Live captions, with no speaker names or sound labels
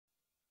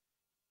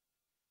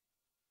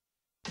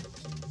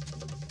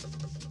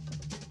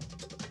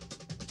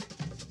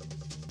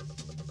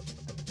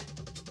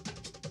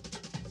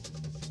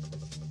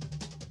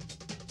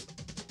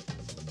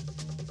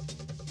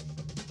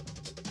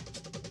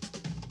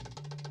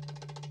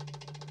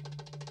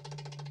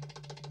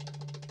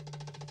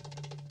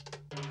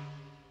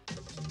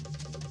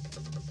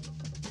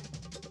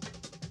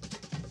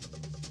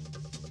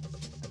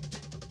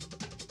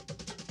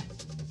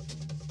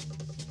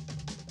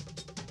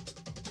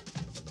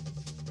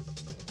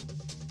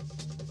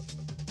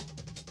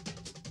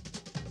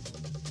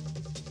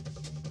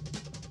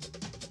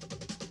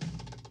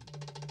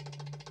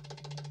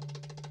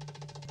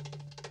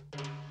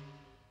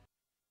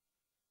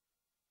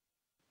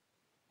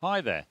Hi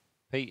there,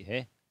 Pete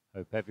here.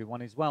 Hope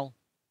everyone is well.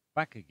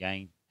 Back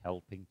again,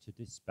 helping to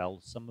dispel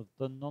some of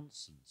the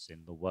nonsense in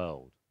the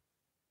world.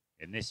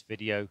 In this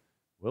video,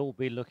 we'll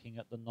be looking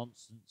at the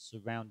nonsense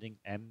surrounding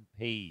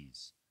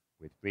MPs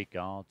with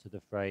regard to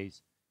the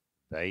phrase,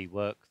 they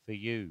work for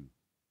you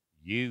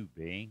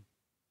being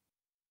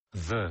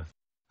the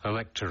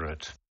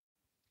electorate.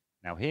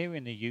 Now here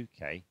in the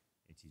UK,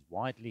 it is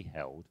widely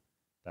held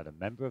that a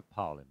Member of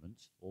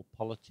Parliament or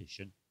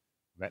politician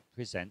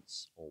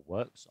represents or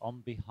works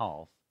on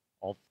behalf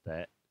of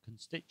their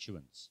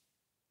constituents.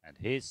 And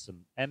here's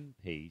some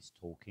MPs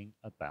talking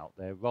about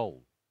their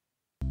role.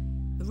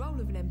 The role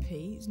of an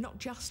MP is not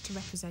just to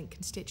represent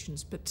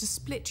constituents, but to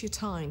split your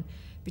time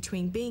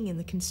between being in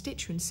the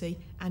constituency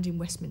and in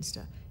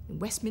Westminster. In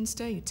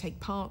Westminster, you take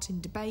part in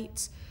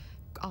debates,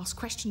 ask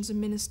questions of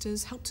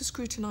ministers, help to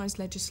scrutinise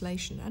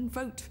legislation and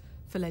vote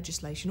for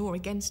legislation or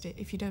against it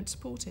if you don't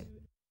support it.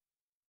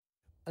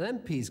 An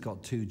MP's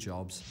got two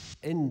jobs.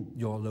 In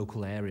your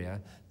local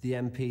area, the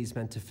MP's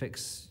meant to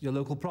fix your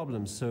local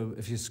problems. So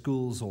if your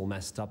school's all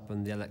messed up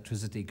and the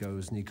electricity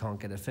goes and you can't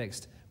get it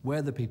fixed,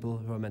 we're the people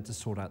who are meant to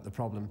sort out the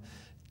problem.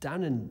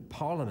 Down in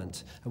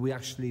Parliament, we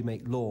actually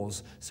make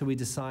laws. So we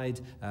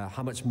decide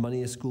how much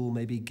money a school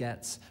maybe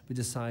gets. We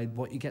decide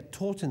what you get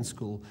taught in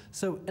school.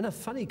 So in a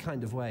funny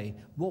kind of way,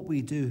 what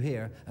we do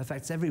here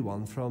affects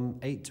everyone from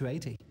 8 to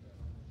 80.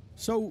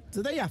 So,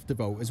 do they have to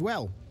vote as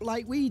well,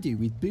 like we do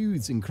with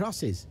booths and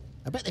crosses?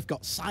 I bet they've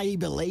got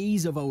cyber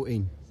laser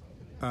voting.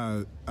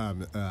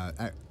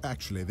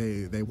 Actually,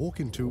 they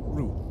walk into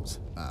rooms.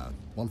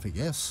 One for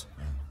yes,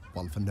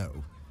 one for no.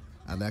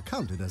 And they're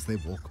counted as they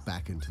walk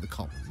back into the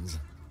Commons.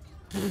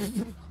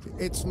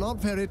 It's not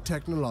very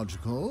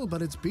technological,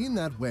 but it's been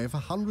that way for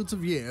hundreds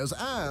of years,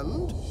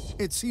 and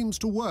it seems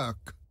to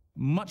work.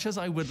 Much as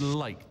I would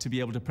like to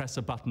be able to press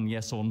a button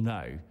yes or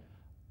no,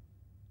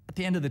 at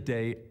the end of the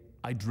day,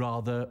 I'd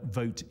rather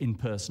vote in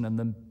person. And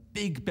the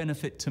big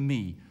benefit to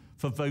me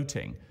for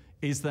voting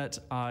is that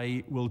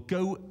I will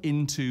go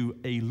into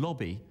a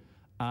lobby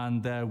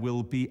and there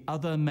will be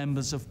other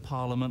members of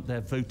Parliament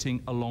there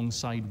voting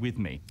alongside with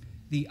me.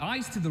 The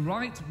ayes to the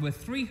right were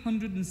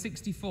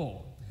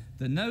 364,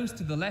 the noes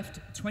to the left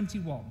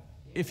 21.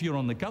 If you're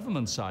on the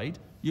government side,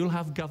 you'll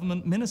have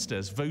government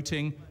ministers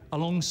voting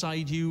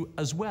alongside you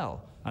as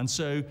well. And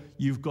so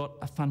you've got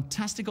a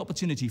fantastic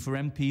opportunity for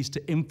MPs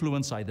to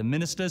influence either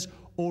ministers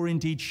or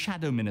indeed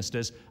shadow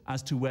ministers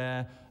as to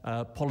where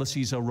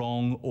policies are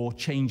wrong or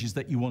changes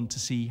that you want to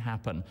see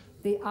happen.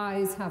 The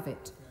ayes have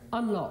it.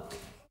 Unlock.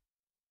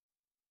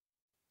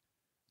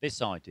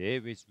 This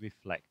idea is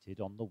reflected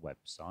on the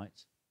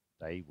website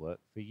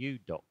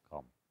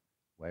theyworkforyou.com,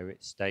 where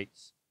it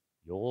states,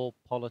 your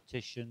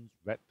politicians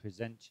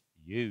represent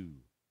you.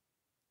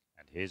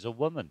 And here's a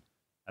woman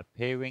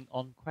appearing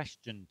on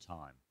Question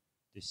Time,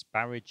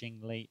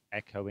 disparagingly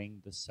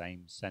echoing the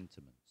same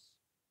sentiments.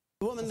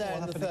 The woman there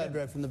in the third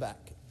row from the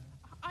back.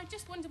 I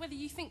just wonder whether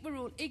you think we're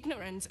all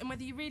ignorant and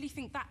whether you really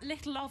think that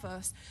little of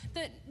us,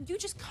 that you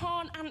just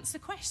can't answer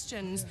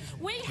questions.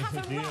 We have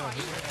a right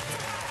to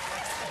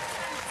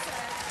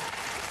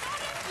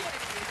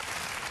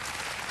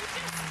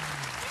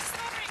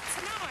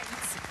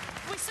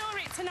We saw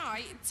it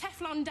tonight.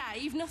 Teflon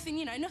Dave,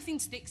 nothing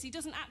sticks. He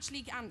doesn't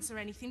actually answer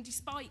anything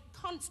despite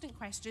constant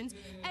questions.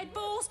 Ed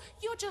Balls,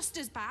 you're just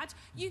as bad.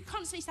 You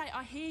constantly say,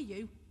 I hear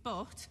you,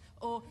 but,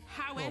 or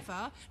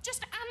however.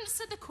 Just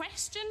answer the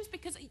questions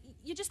because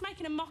you're just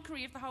making a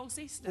mockery of the whole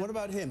system. What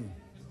about him?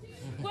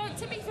 Well,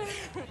 to be fair,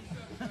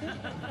 I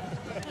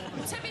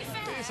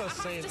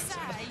have to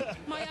say,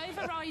 my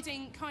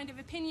overriding kind of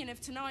opinion of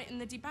tonight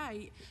and the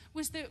debate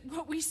was that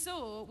what we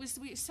saw was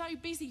we were so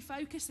busy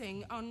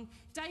focusing on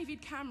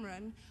David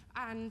Cameron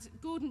and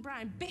Gordon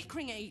Brown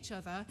bickering at each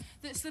other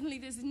that suddenly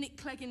there's Nick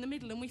Clegg in the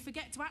middle and we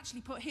forget to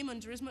actually put him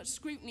under as much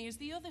scrutiny as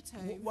the other two.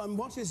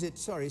 What is it,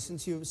 sorry,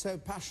 since you're so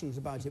passionate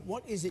about it,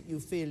 what is it you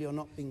feel you're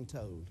not being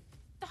told?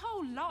 The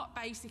whole lot,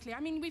 basically. I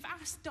mean, we've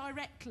asked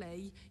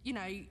directly,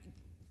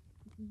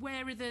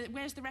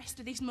 where's the rest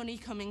of this money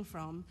coming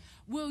from?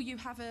 Will you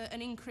have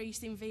an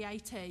increase in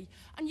VAT?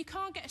 And you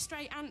can't get a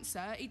straight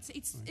answer. It's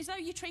as though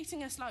you're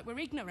treating us like we're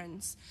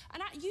ignorant.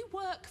 And you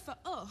work for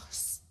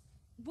us.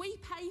 We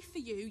pay for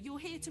you. You're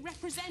here to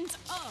represent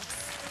us.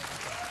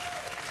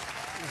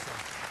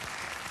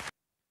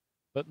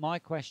 But my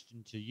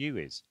question to you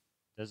is,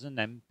 does an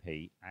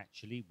MP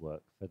actually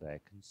work for their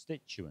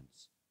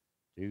constituents?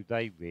 Do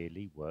they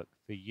really work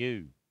for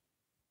you?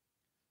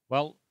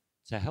 Well,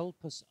 to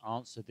help us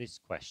answer this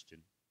question,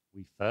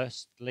 we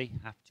firstly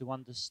have to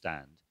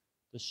understand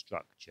the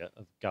structure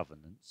of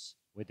governance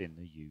within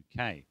the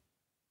UK.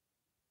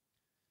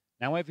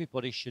 Now,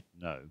 everybody should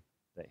know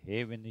that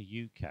here in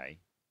the UK,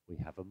 we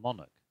have a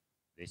monarch,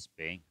 this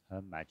being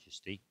Her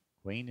Majesty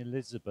Queen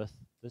Elizabeth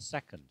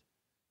II,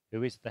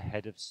 who is the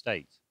head of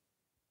state.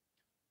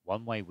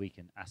 One way we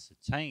can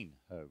ascertain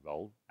her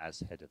role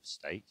as head of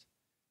state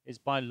is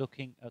by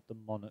looking at the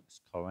monarch's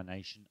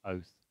coronation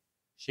oath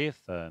she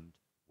affirmed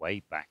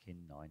way back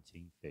in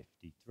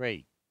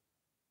 1953.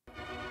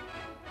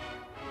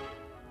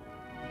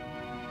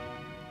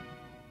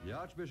 The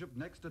Archbishop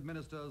next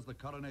administers the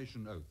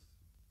coronation oath.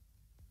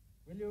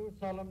 Will you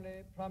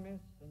solemnly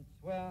promise and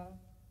swear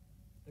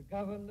to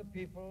govern the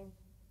peoples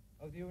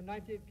of the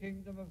United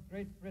Kingdom of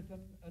Great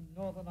Britain and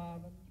Northern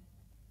Ireland,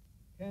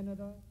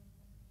 Canada,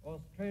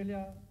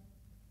 Australia,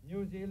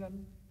 New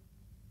Zealand,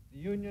 the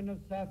Union of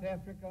South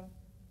Africa,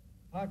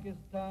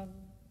 Pakistan,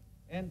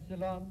 and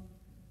Ceylon,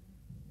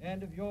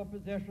 and of your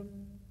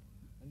possession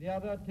and the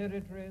other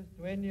territories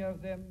to any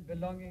of them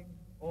belonging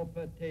or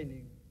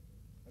pertaining,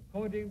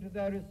 according to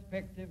their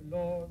respective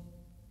laws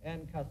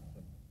and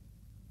customs?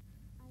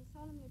 I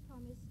solemnly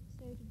promise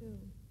so to do.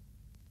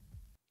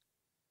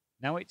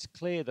 Now it's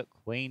clear that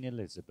Queen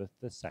Elizabeth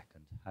II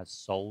has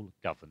sole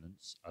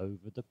governance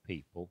over the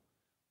people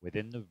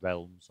within the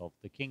realms of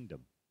the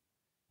kingdom.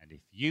 And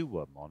if you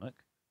were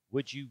monarch,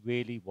 would you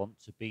really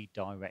want to be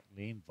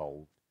directly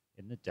involved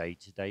in the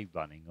day-to-day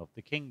running of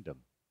the kingdom?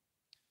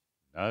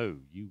 No,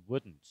 you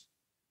wouldn't.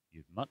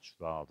 You'd much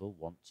rather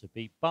want to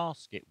be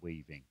basket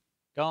weaving,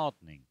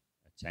 gardening,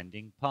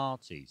 attending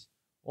parties,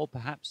 or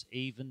perhaps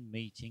even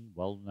meeting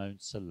well-known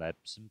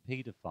celebs and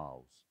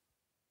paedophiles.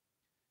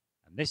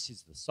 And this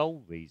is the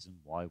sole reason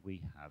why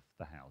we have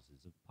the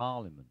Houses of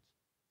Parliament.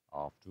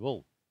 After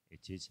all,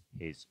 it is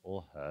His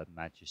or Her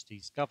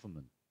Majesty's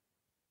government.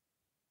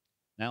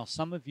 Now,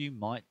 some of you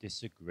might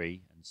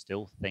disagree and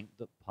still think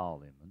that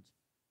Parliament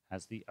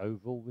has the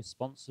overall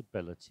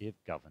responsibility of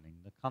governing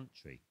the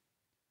country.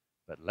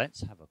 But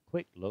let's have a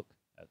quick look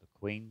at the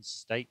Queen's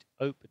State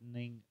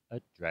Opening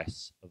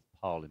Address of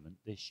Parliament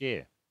this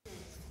year.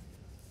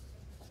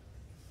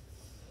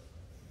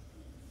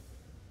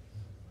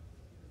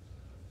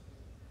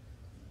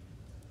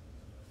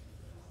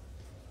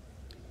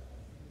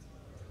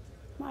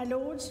 My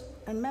Lords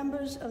and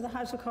members of the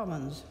House of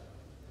Commons,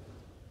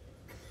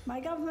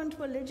 my government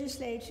will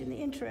legislate in the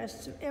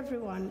interests of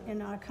everyone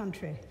in our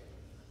country.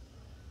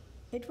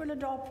 It will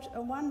adopt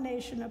a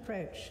one-nation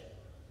approach,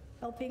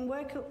 helping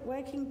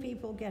working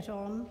people get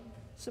on,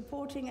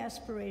 supporting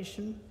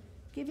aspiration,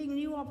 giving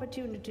new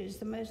opportunities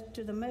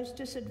to the most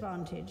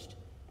disadvantaged,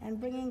 and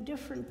bringing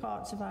different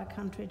parts of our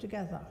country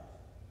together.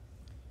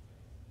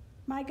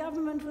 My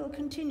government will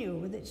continue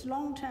with its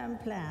long-term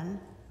plan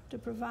to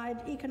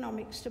provide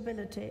economic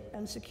stability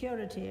and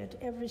security at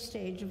every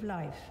stage of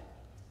life.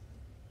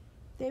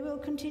 They will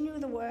continue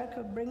the work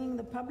of bringing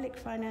the public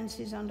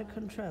finances under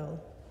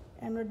control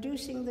and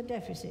reducing the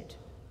deficit,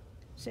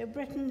 so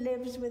Britain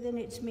lives within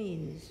its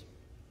means.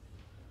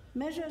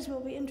 Measures will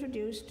be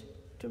introduced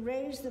to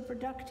raise the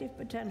productive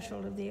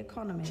potential of the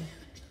economy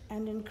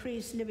and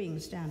increase living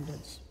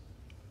standards.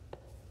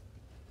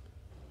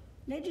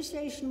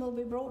 Legislation will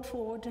be brought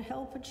forward to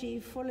help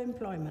achieve full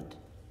employment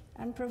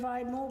and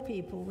provide more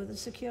people with the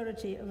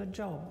security of a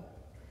job.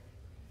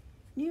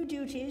 New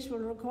duties will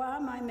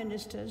require my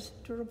ministers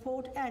to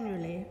report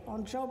annually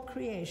on job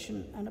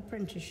creation and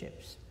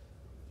apprenticeships.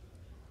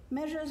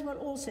 Measures will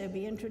also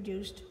be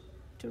introduced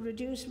to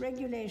reduce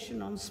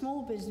regulation on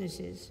small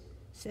businesses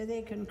so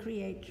they can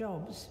create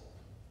jobs.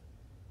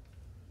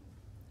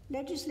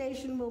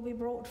 Legislation will be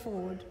brought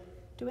forward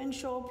to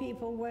ensure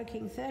people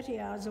working 30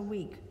 hours a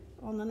week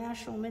on the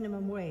national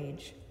minimum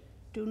wage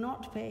do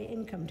not pay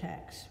income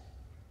tax,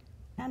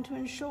 and to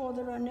ensure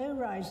there are no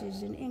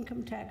rises in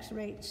income tax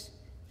rates,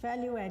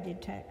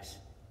 value-added tax,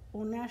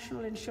 or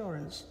national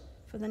insurance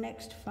for the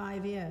next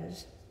 5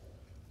 years.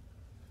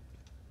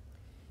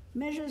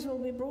 Measures will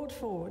be brought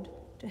forward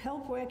to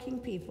help working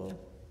people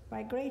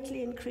by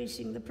greatly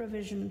increasing the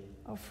provision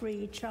of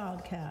free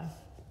childcare.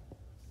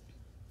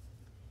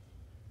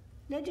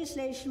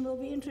 Legislation will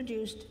be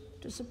introduced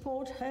to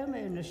support home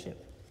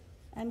ownership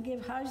and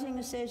give housing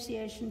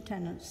association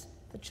tenants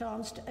the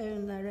chance to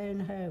own their own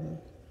home.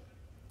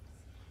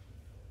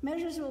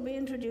 Measures will be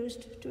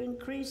introduced to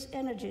increase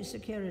energy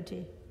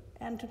security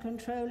and to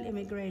control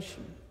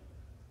immigration.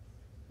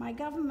 My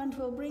government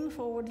will bring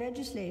forward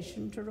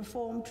legislation to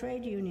reform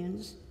trade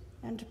unions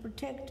and to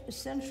protect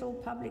essential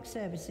public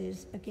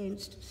services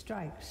against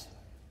strikes.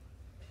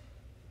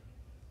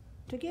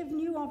 To give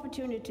new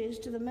opportunities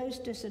to the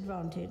most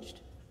disadvantaged,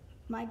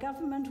 my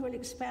government will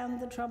expand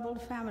the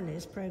Troubled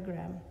Families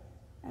Programme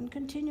and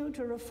continue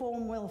to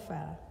reform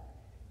welfare,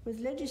 with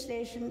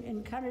legislation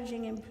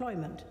encouraging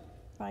employment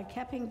by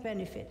capping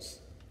benefits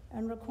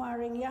and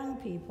requiring young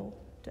people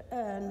to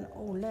earn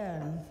or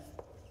learn.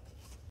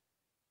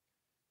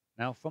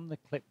 Now, from the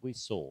clip we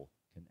saw,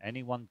 can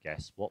anyone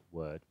guess what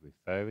word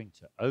referring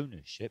to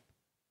ownership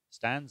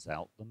stands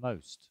out the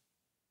most?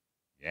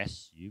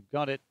 Yes, you've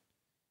got it.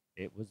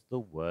 It was the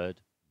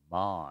word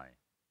my.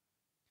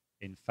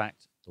 In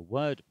fact, the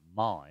word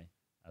my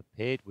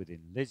appeared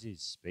within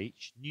Liz's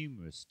speech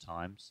numerous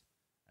times,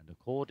 and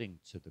according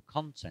to the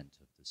content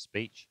of the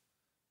speech,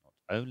 not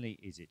only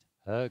is it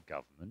her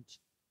government,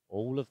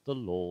 all of the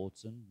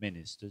lords and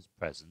ministers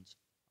present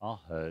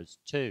are hers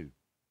too.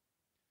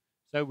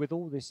 So with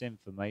all this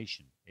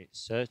information, it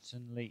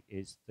certainly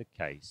is the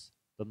case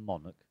the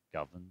monarch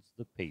governs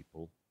the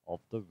people of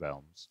the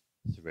realms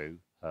through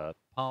her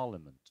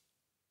parliament.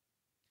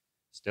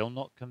 Still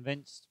not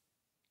convinced?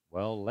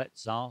 Well,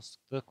 let's ask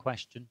the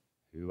question,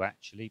 who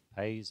actually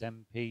pays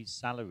MPs'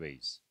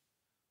 salaries.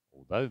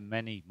 Although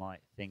many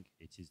might think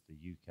it is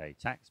the UK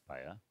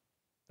taxpayer,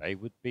 they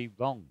would be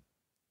wrong,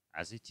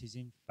 as it is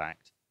in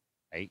fact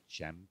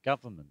HM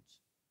government.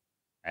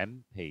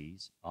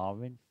 MPs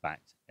are in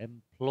fact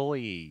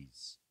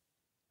employees.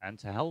 And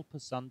to help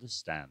us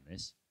understand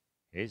this,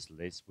 here's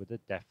Liz with a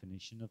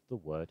definition of the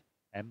word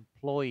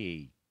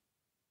employee.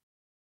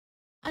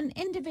 An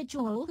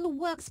individual who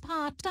works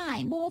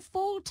part-time or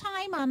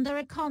full-time under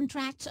a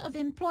contract of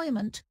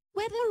employment,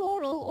 whether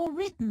oral or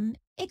written,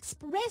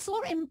 express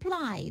or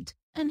implied,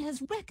 and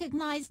has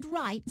recognized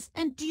rights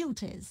and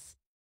duties.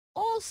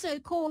 Also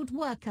called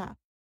worker.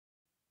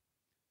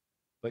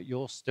 But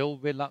you're still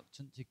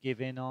reluctant to give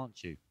in,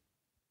 aren't you?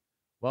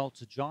 Well,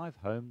 to drive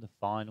home the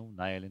final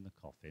nail in the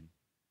coffin,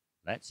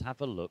 let's have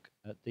a look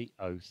at the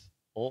oath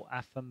or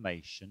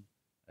affirmation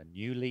a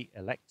newly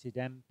elected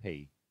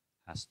MP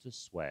has to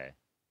swear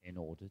in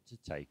order to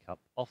take up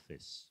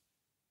office.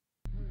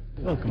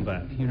 Welcome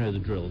back. You know the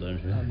drill,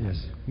 don't you?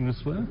 Yes. You going to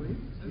swear?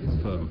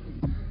 Firm.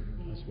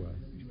 I swear.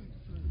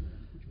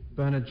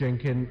 Bernard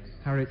Jenkin,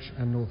 Harwich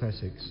and North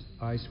Essex.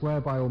 I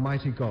swear by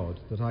Almighty God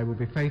that I will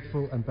be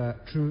faithful and bear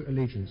true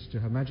allegiance to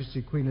Her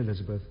Majesty Queen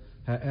Elizabeth,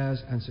 her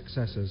heirs and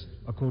successors,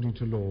 according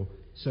to law,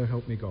 so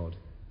help me God.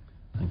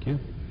 Thank you.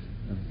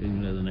 You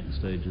know the next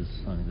stage is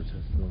signing the test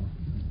law.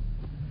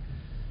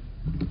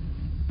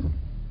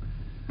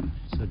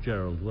 So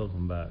Gerald,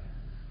 welcome back.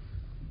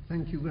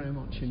 Thank you very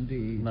much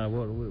indeed. Now,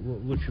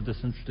 which of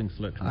this interesting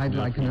selection? I'd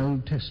like an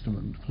Old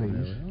Testament, please.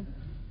 There we are.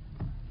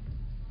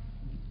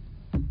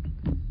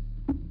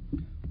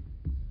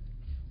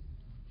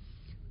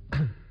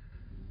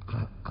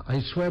 I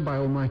swear by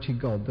Almighty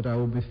God that I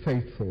will be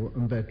faithful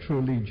and bear true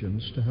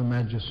allegiance to Her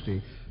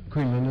Majesty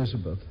Queen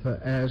Elizabeth, her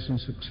heirs and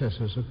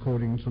successors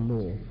according to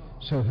law.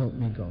 So help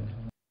me God.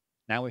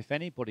 Now, if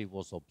anybody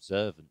was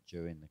observant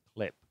during the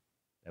clip,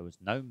 there was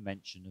no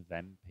mention of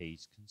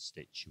MP's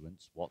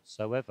constituents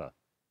whatsoever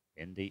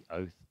in the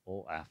oath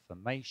or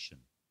affirmation.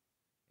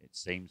 It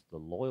seems the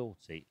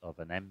loyalty of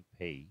an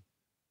MP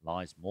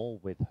lies more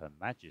with Her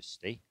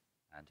Majesty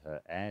and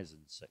her heirs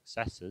and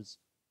successors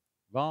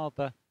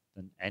rather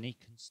than any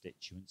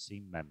constituency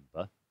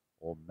member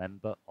or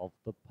member of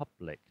the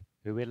public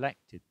who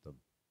elected them.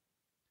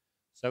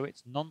 So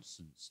it's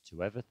nonsense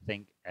to ever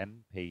think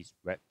MPs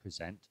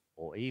represent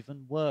or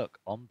even work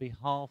on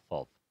behalf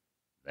of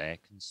their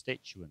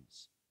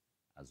constituents,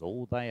 as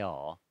all they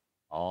are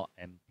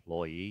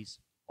employees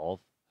of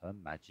Her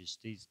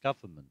Majesty's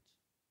government.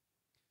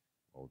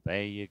 Well,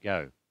 there you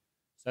go.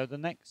 So the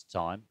next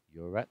time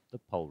you're at the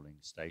polling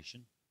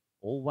station,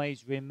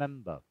 always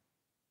remember,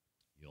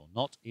 you're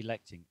not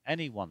electing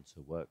anyone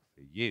to work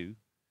for you,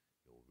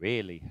 you're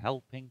really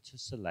helping to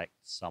select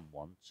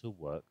someone to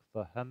work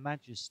for Her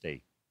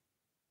Majesty.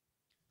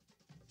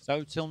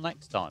 So till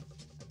next time,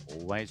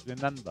 always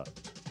remember,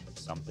 if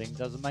something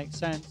doesn't make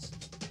sense,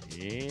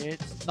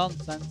 it's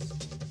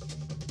nonsense.